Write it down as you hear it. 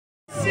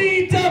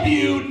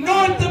RCW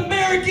North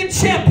American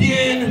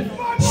Champion,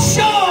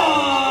 Shaun.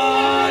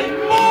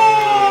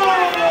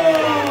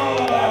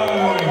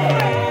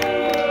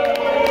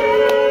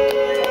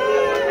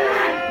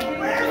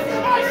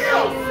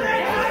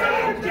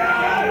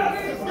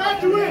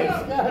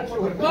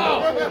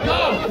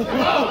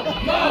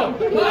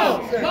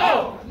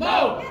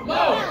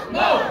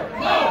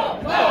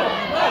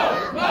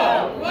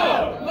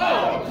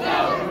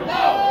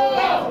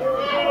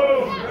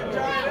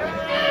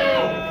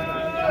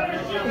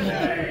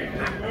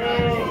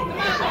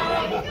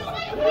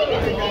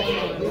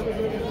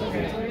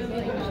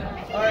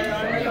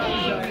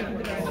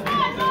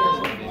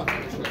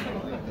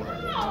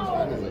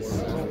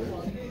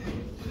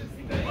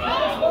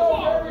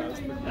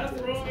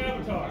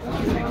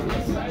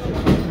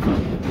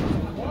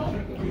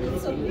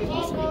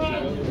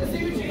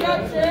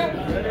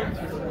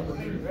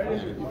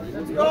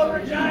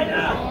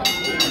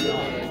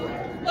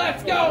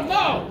 Let's go,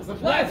 Mo!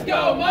 Let's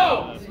go,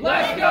 Mo!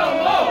 Let's go,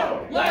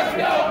 Mo! Let's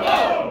go,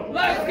 Mo!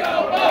 Let's go,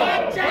 Mo!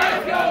 Let's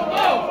go,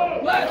 Mo!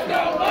 Let's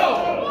go, Mo!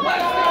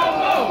 Let's go,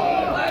 Mo!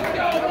 Let's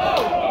go,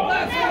 Mo!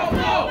 Let's go,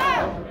 Mo!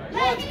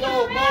 Let's go,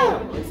 Mo!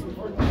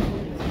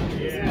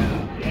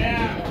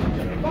 Yeah.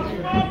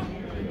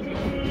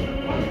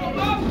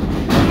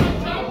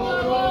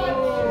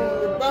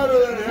 Better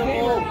than him,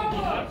 Mo.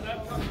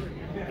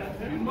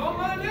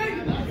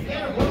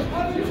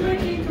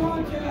 Drinking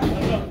contest.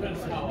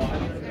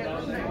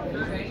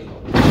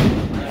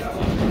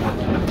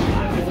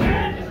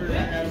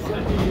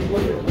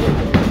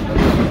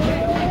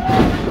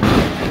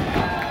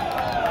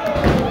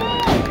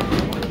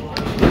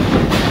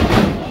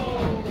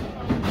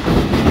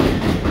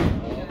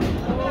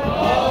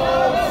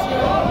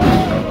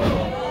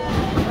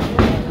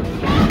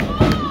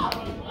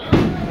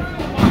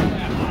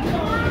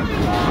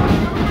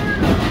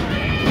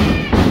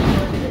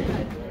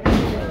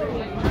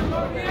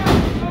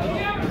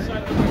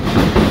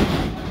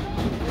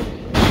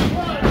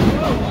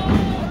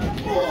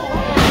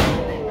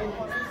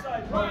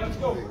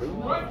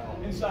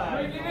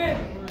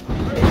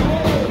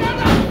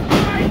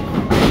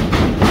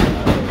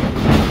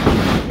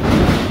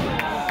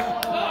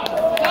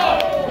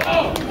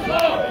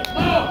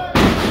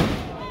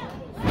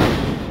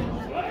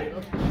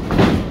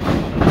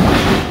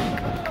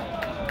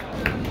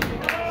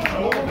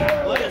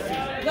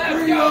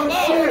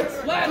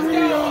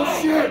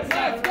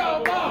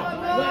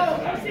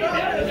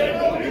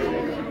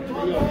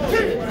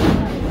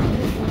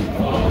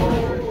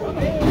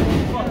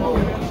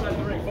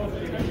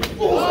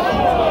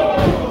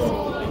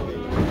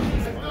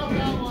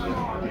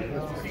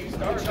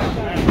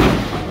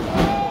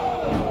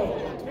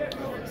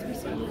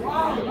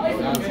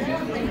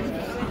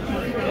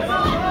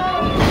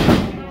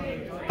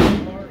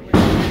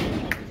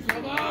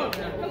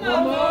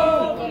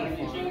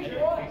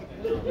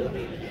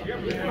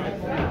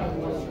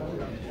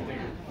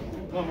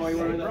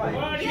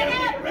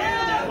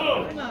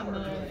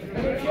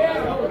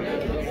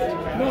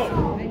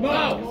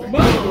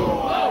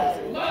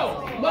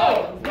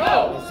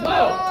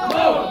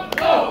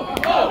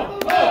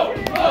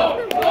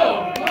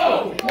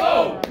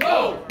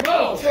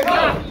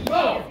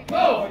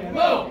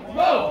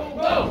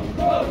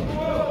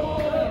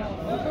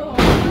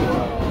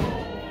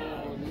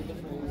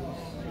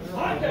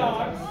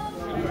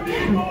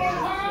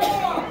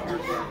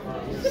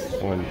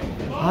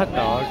 Hot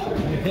dog.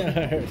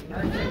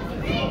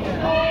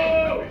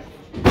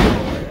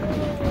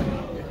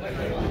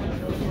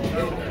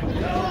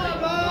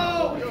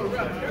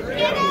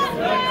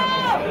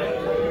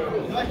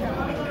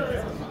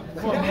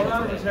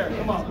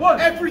 Come on.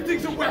 One.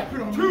 Everything's a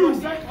weapon. Two.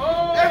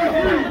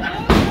 Everything.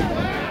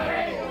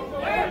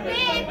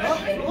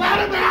 Let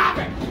him have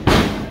it.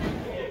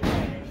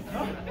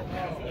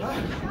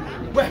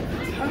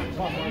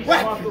 Weapons.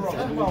 Weapons.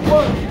 Come on.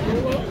 One.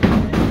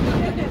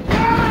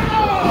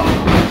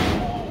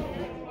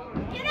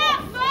 Get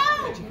up, Mo!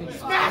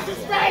 Smash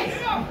his face!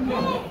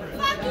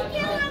 Fucking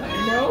kill him,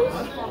 Mo!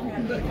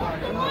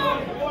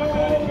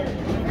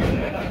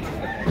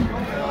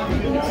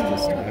 It's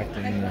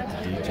distracting me with the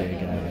DJ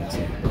guy.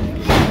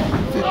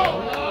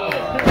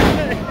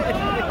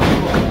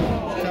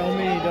 Tell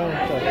me you don't.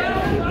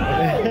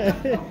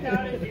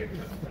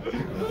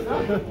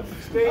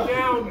 Stay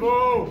down, Mo!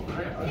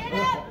 Get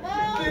up, Mo!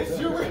 This is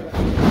your ring!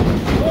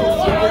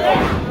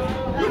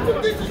 You think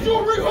this is your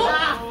ring,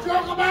 huh?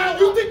 Talk about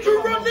you think you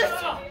run this?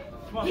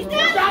 He's not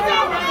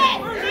doing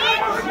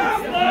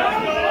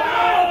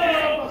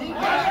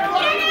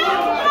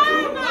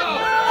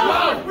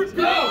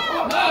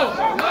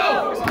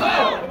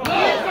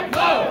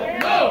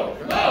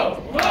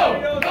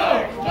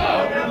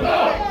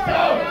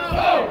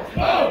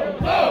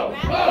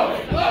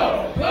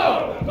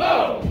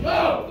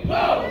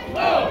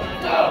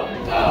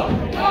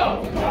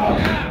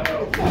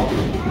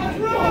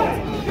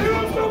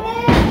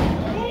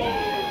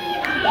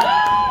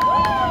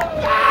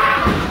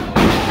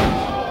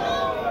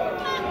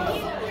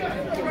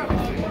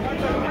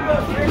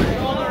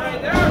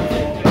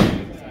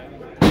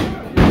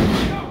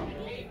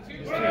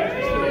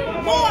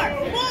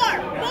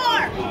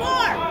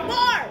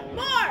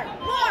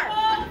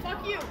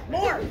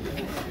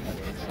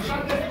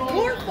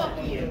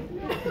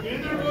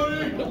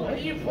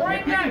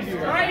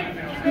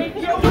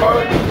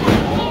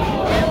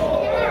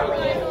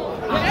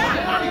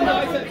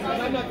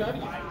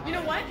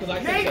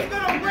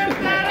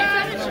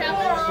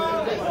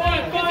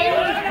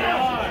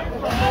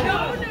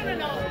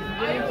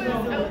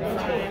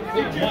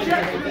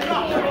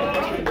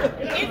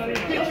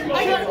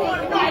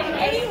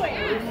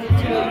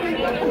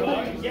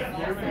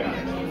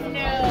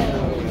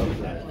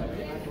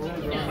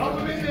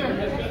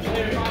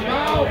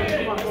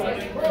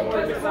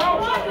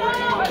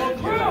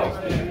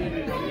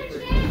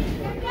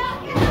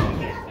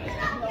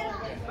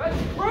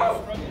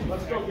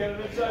Let's go get it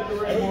inside the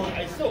ring.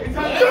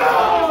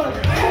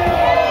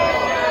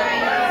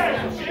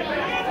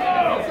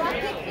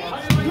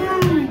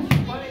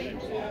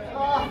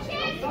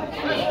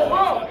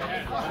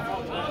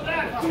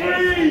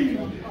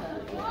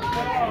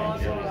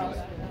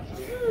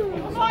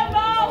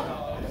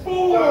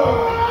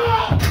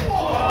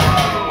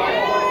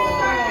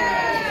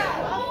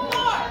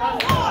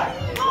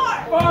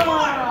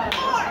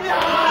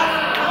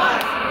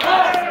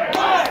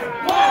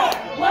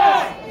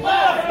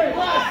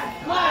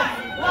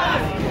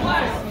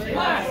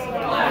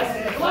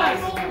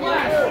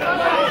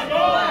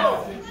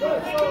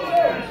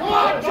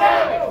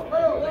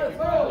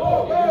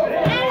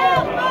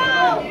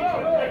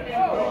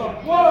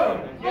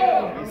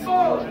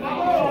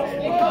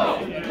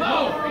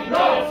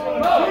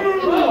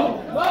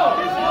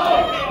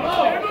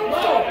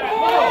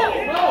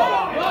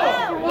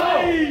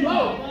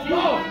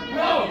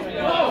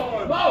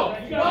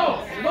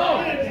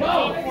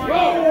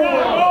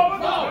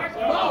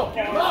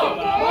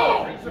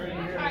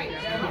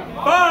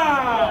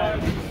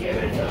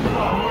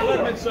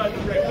 Inside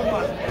the ring, come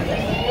on.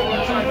 Inside the ring,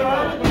 come on.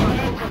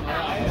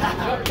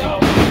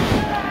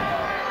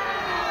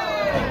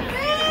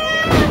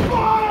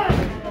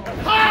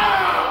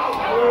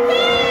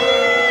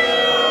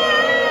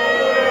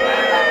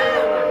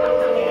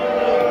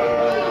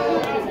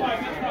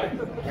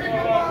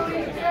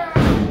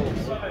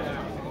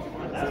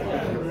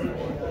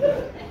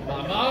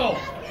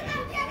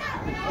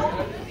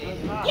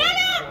 Get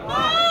up,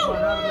 Mo!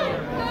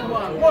 Come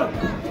on, 1,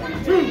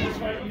 2.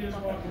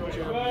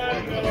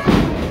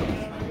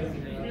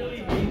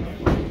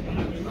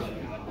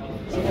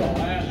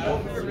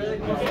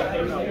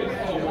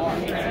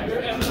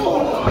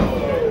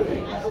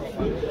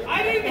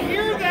 I didn't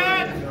hear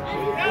that.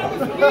 That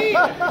was weak.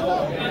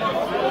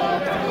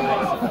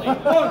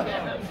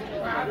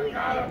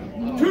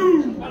 1, 2,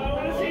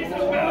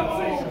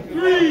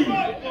 3.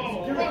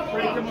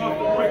 Break him off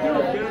the ring.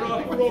 Get it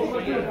off the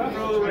rope. Get it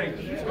off the ring.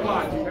 Come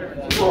on.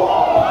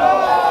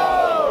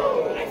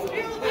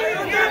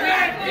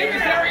 It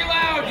was very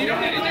loud. You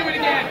don't need to do it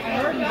again.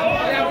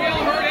 Yeah, we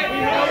all heard it.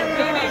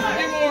 Don't need to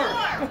do more.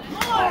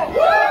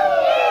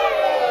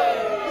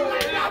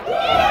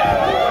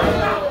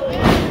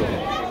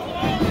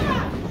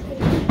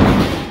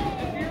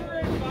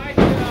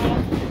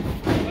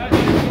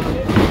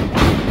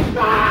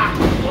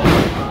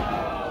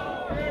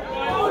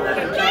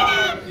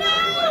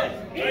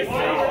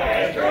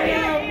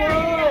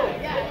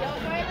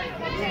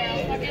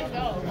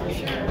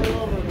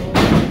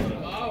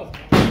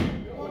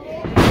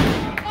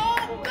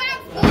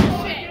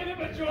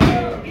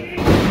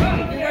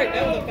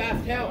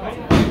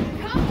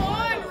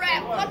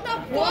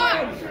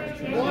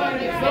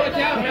 Slow it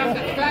down, Ralph.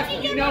 That's fast as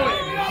you know it.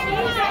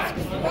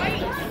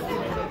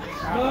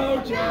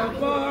 No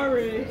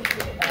Jabari.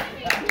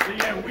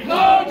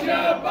 No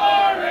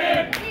Jabari!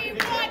 We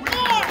want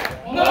more!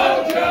 No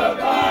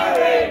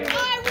Jabari! I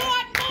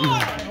want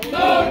more!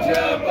 No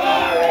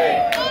Jabari!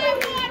 I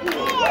want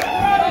more!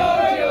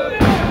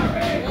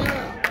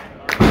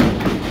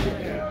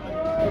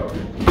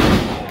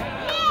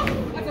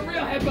 That's a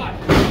real headbutt.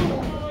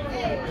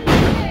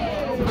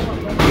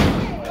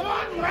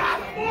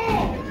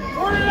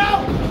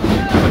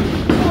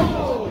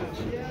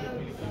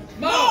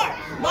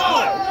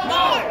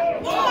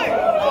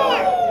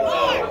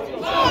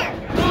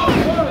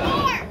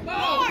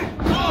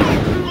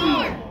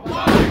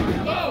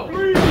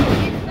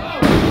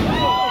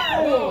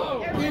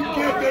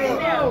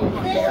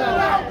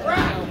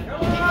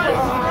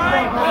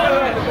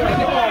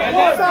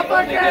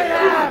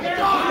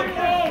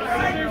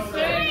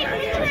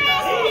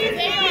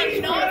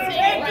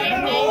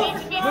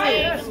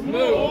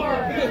 More!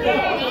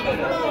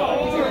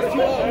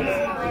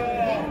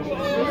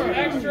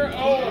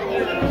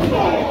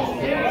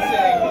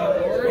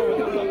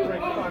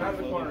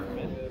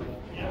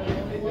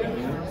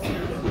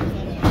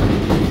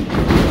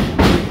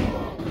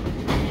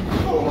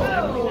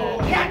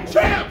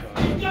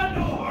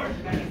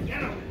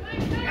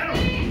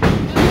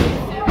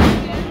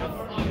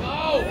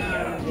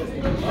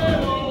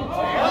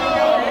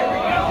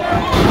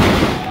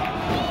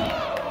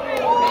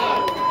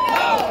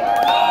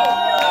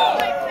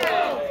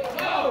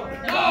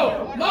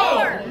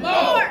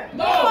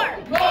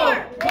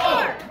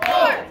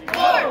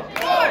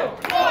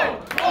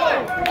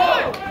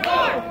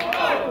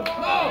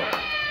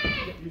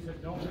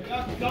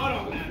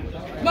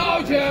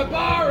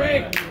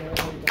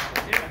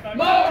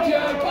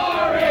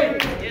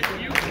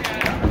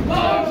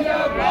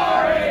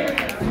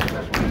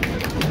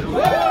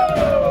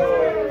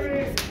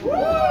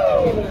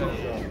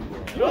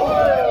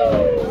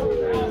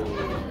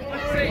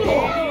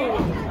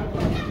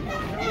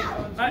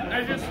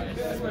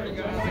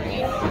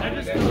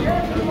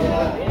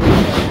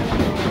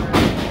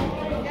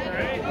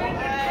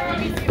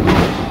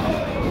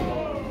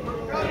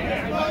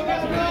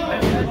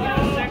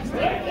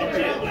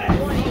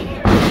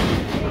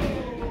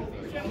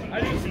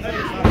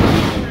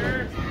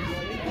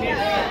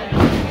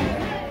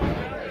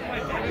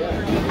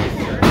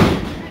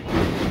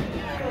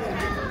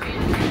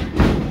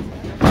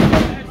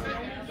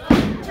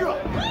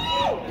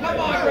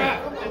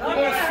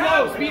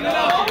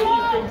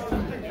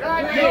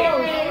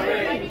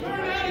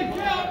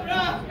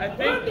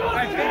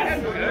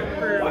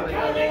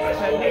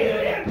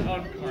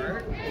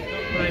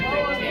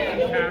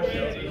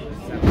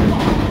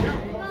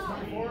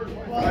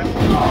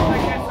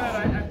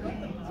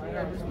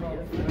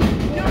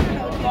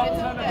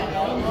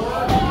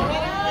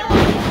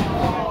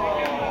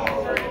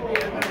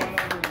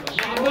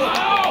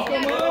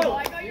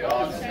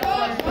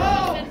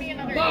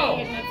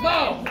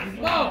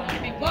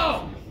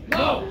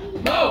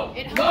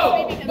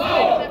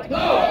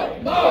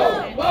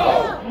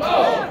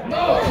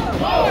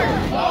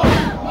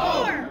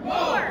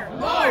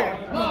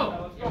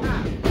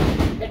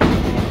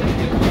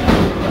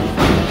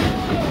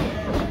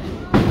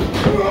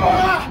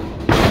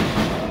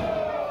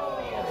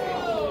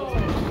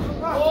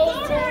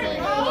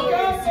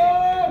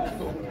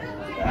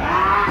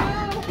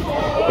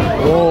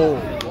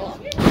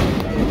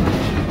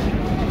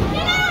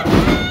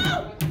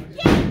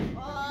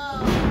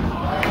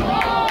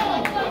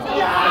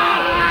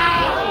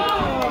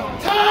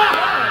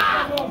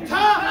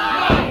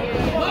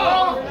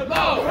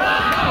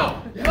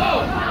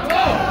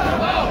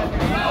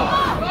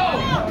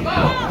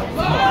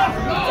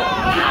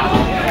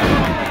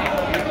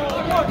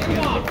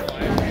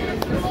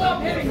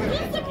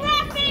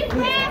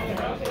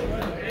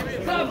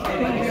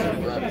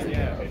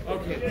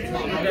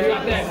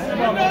 Got this.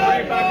 Come on,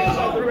 bring it back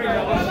inside the ring.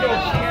 Let's go.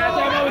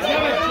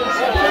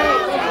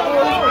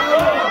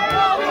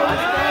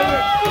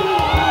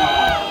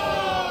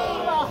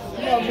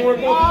 Come on, more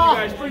both of you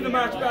guys. Bring the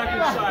match back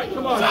inside.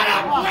 Come on.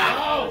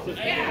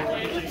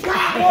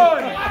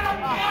 One.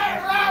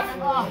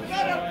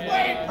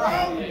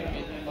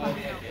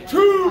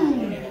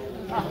 Two.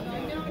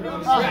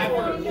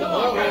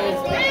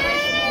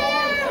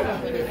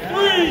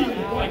 Three.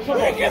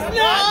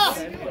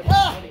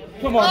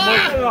 Come on,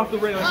 Mike, get it off the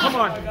railing. Come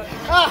on.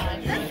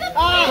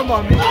 Come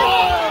on, Mike.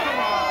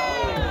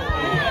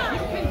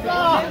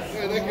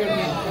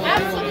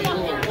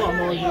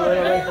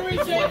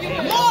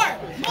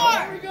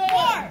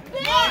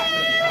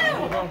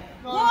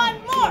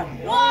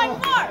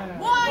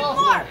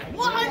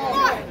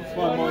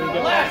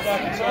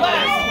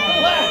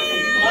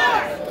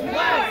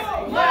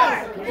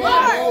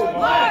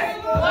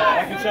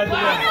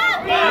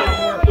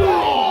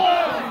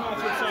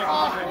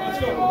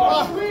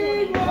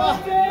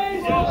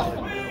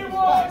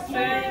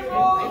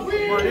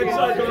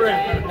 Inside the ring.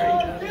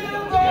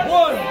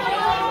 One.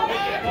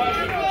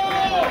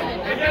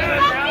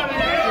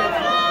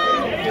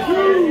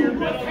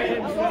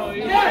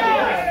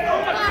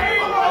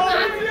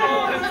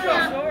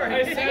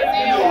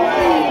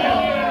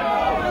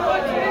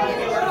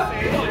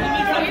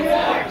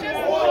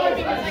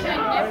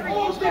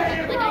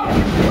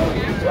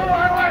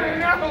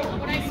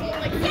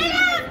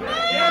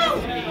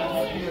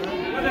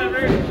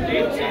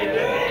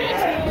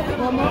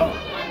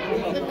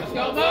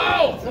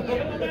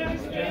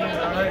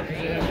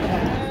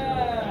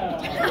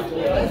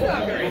 That's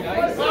not very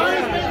nice.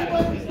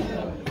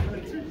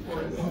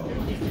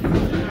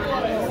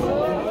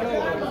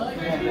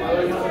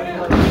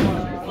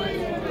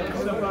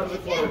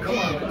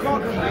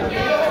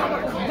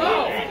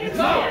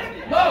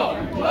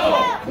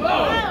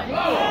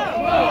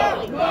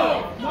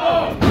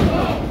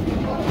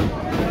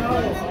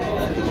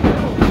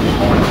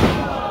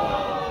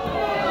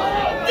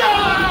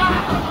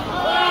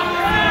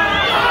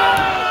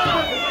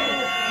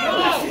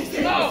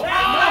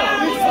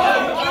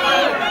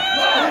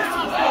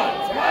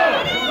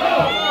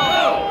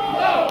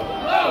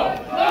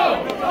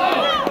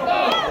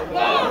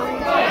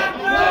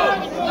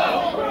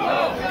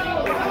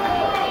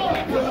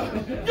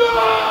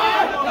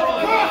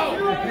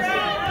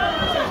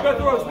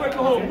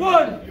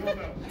 One,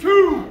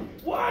 two,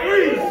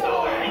 three.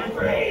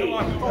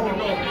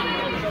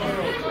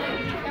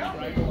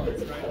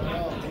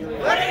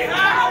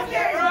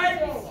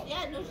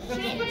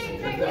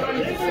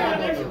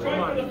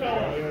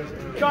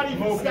 Can't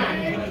even stand.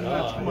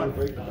 Come on.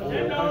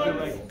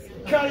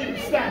 Can't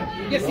even stand.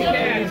 Yes, he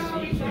can.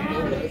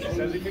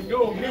 Says he can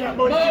go.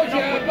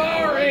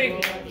 Jabari.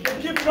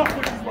 Give it up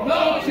with his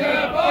mouth.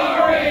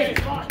 Jabari.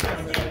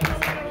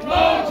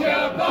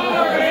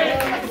 Jabari.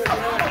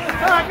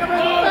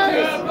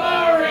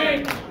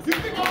 Jabari! Jabari!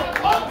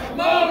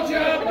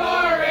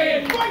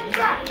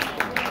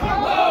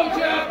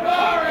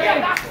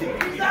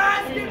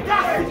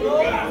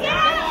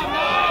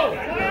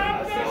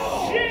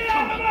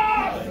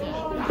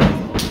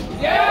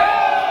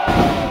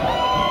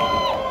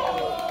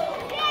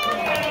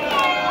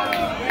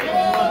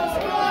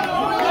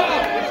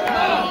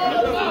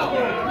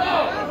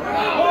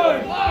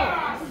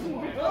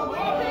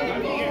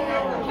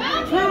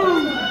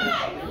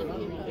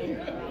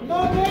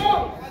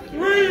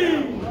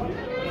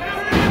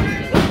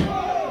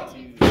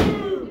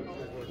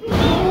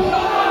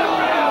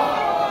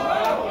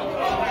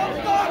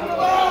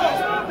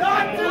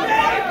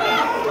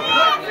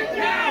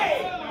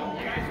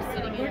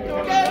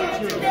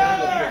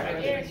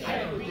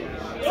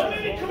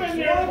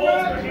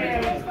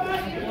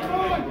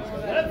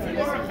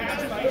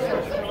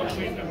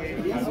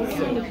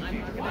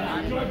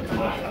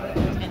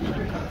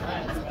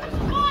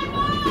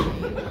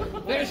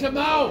 Finish him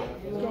out!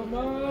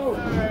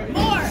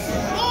 More!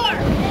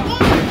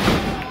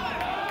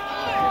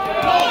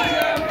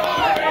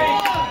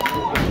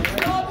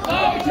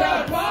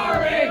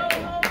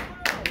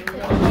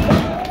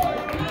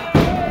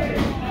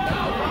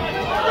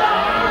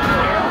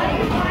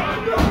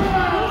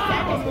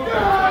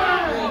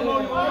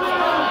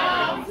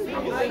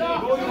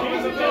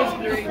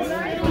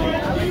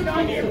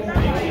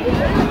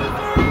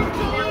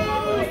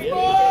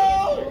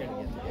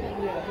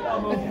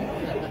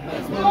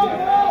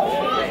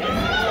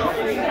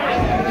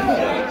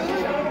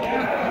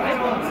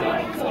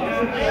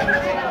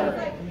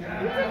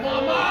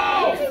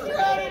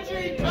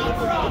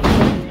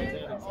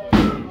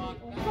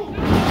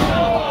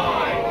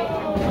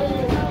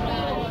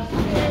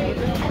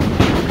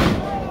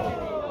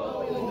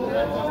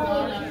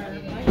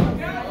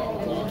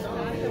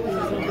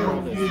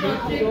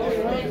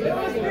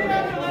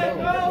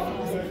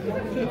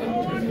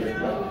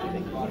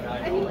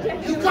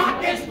 You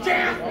got this,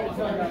 champ!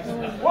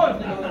 One.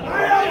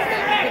 No!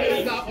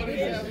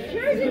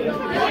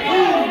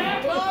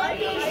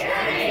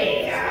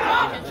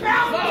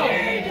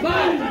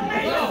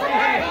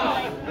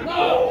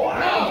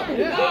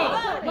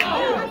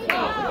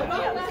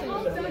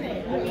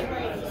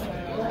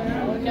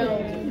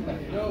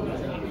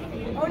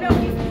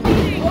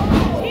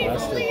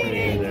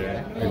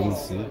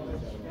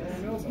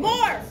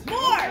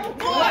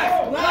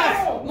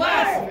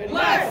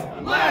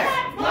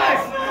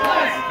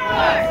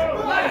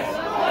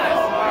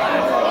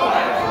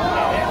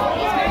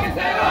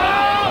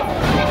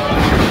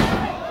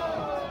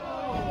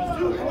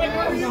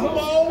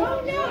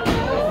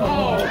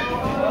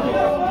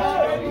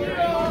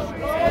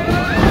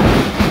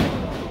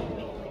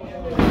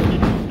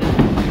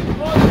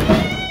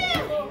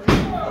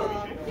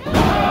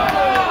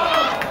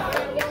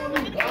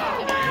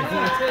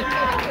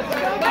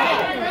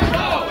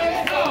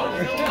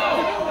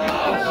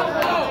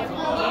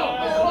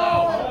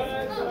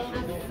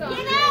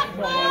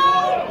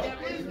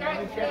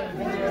 That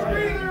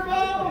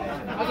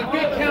was a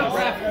good count,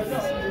 ref.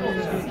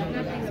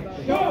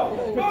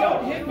 Go! But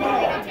don't hit me!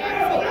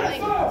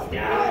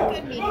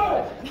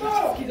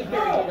 He's a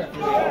very good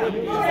referee.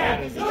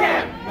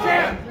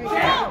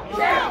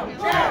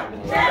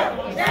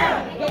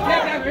 Go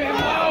take that for him,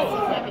 Mo!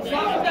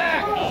 Slap him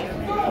back!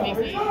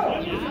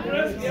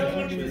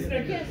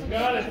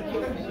 Got it.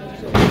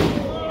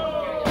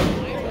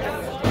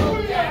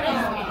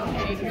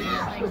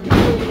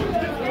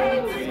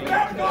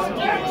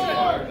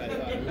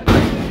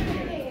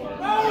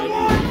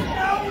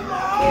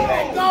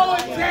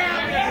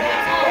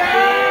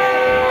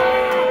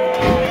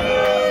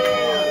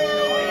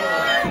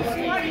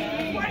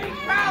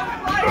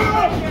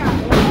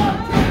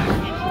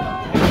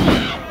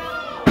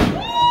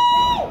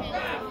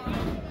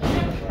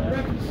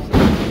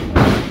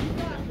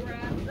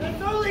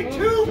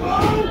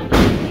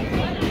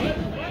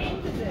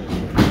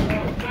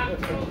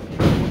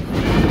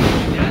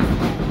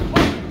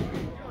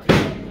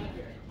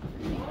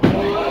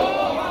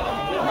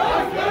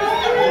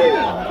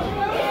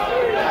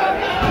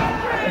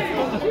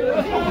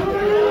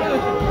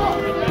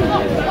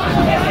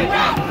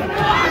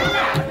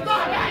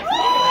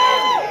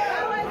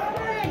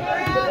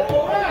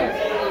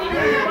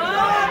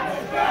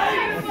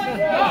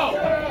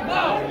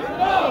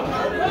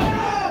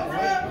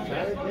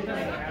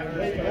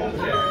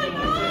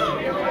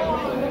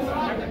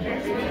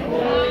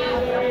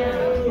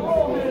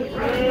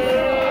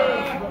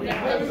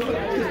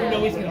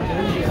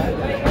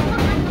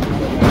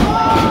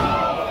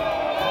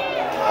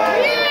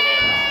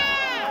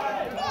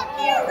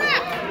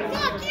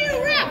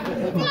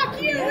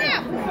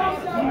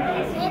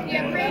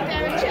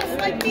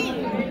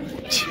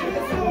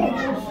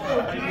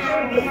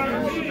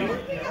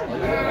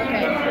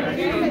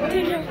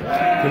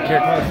 Take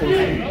care,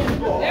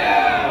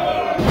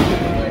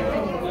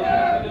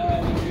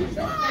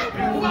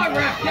 Come on,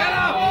 ref, get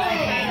up!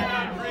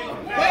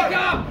 Wake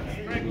up!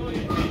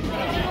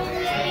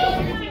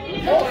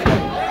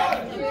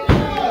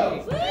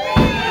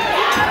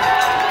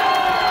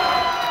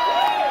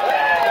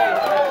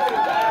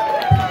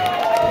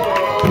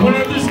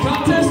 Winner of this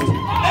contest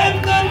and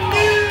the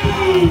new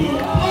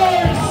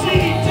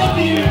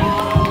RCW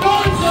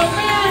North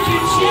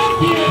American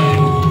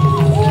Champion,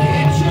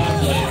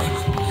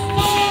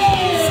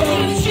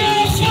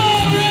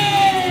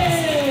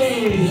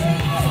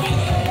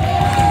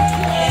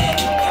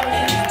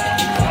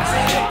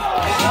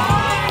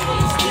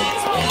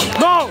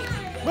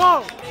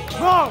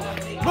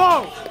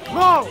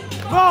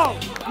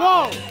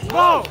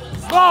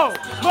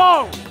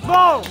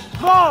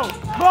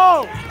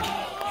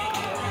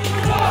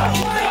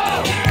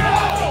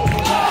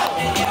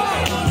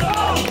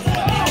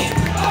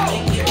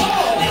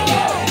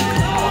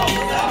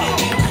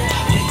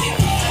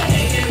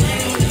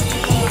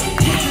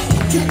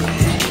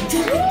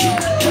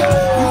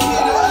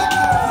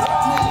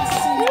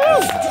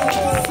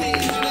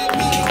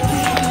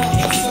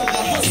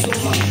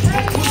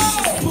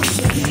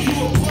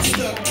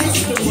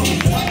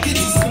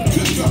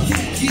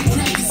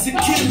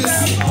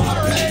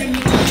 Jabari!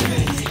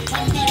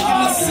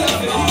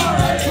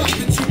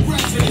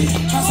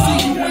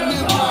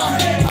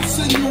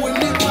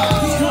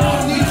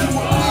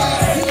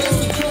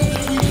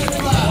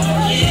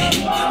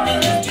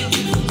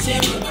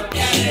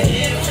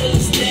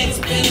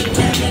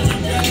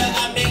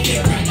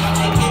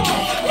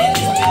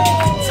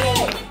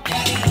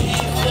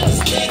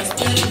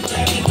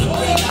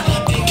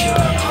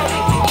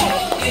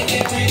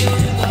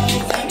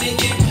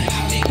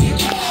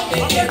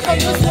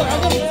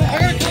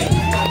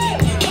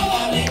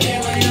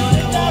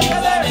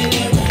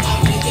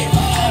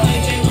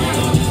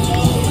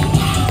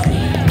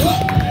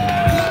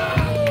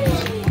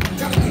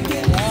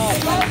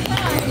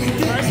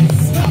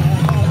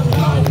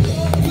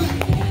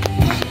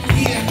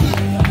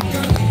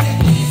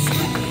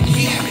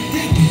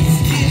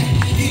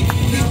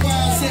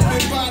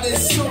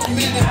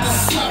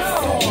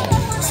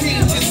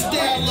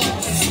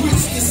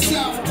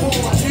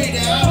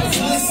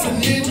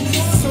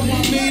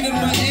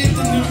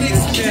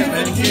 Shit,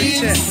 man. Good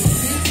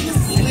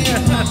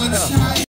shit.